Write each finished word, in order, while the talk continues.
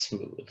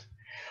Smooth.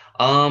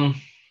 All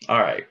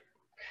right.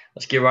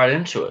 Let's get right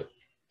into it.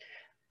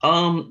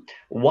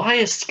 Why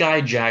is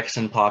Sky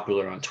Jackson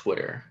popular on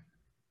Twitter?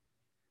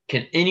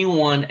 Can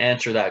anyone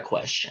answer that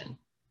question?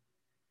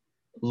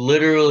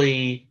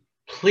 Literally,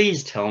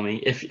 please tell me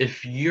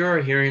if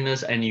you're hearing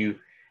this and you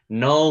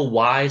know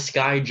why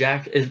Sky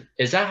Jack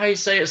is that how you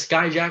say it?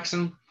 Sky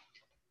Jackson?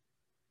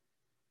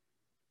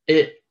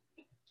 It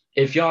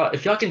if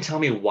y'all can tell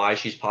me why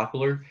she's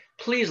popular,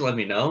 please let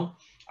me know.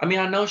 I mean,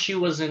 I know she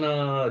was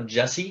in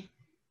Jessie,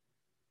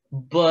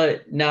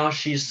 but now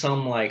she's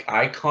some like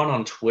icon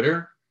on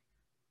Twitter.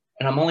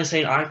 And I'm only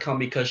saying icon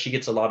because she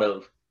gets a lot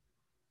of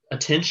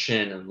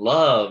attention and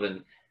love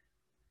and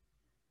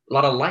a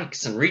lot of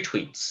likes and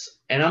retweets.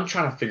 And I'm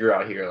trying to figure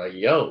out here, like,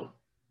 yo,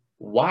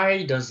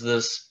 why does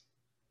this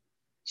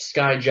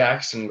Sky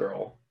Jackson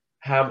girl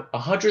have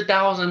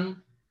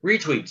 100,000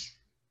 retweets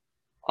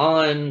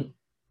on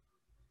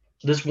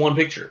this one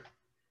picture?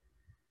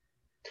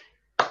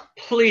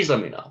 Please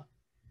let me know.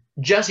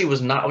 Jessie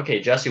was not okay.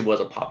 Jessie was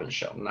a pop in the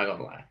show. I'm not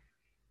gonna lie.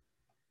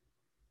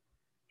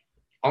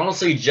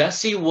 Honestly,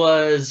 Jessie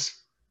was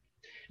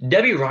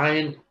Debbie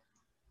Ryan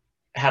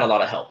had a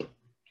lot of help.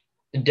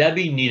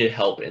 Debbie needed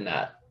help in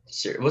that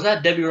series. Was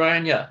that Debbie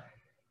Ryan? Yeah.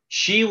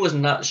 She was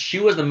not. She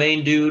was the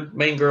main dude,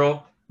 main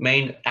girl,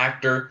 main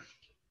actor,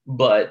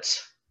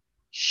 but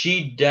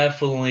she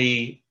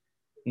definitely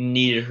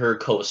needed her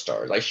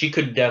co-star. Like she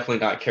could definitely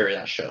not carry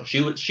that show.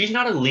 She's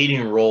not a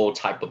leading role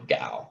type of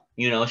gal.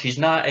 You know, she's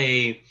not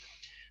a.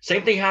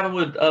 Same thing happened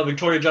with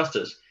Victoria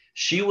Justice.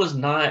 She was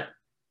not.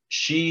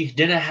 She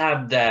didn't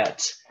have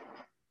that.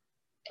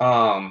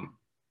 Um,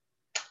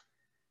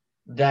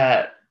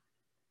 that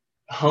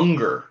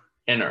hunger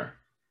in her.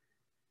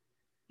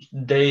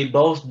 They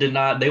both did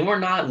not. They were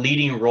not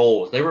leading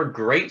roles. They were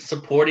great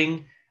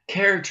supporting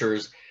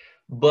characters,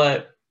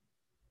 but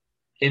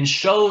in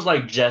shows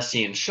like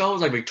Jessie and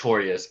shows like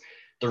Victorious,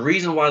 the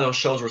reason why those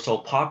shows were so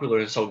popular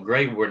and so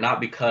great were not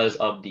because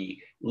of the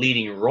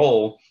leading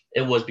role.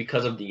 It was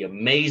because of the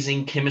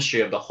amazing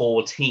chemistry of the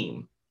whole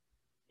team.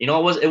 You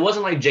know, it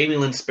wasn't like Jamie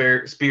Lynn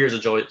Spears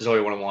of Zoe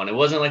 101. It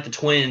wasn't like the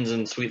twins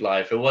in Sweet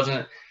Life. It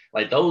wasn't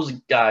like those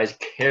guys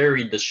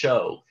carried the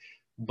show.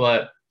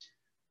 But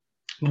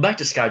back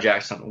to Sky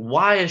Jackson.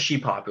 Why is she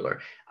popular?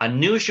 I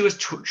knew she was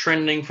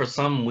trending for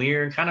some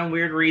kind of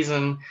weird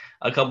reason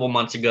a couple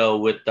months ago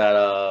with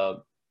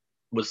that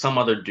with some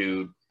other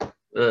dude,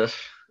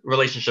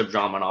 relationship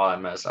drama and all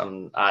that mess.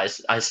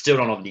 I still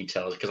don't know the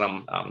details because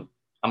I'm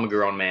a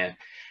grown man,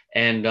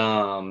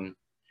 and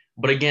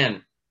but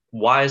again,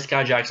 why is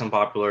Sky Jackson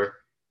popular?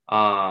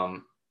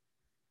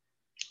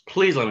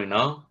 Please let me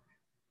know.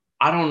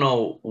 I don't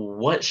know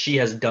what she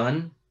has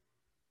done.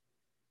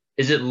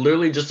 Is it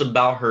literally just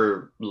about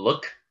her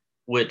look?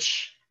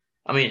 Which,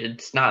 I mean,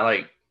 it's not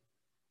like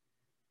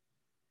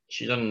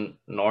she's a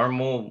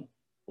normal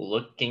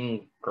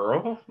looking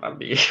girl. I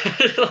mean,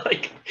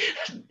 like,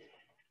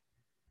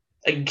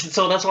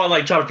 so that's why I'm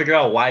like trying to figure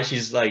out why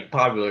she's like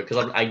popular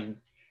because I'm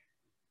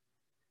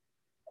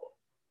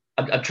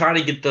trying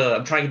to get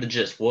the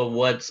gist.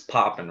 What's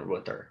popping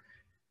with her?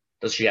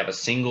 Does she have a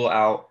single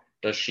out?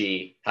 Does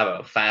she have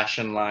a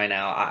fashion line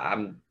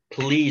out?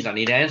 Please, I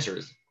need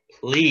answers.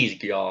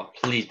 Please, y'all.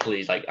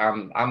 Please. Like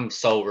I'm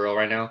so real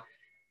right now.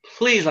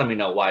 Please let me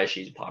know why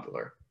she's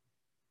popular.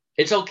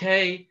 It's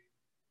okay,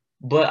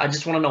 but I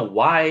just want to know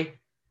why.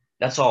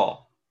 That's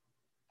all.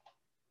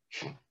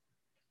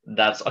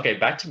 That's okay.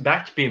 Back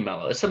to being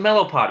mellow. It's a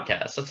mellow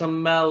podcast. It's a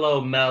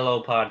mellow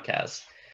podcast.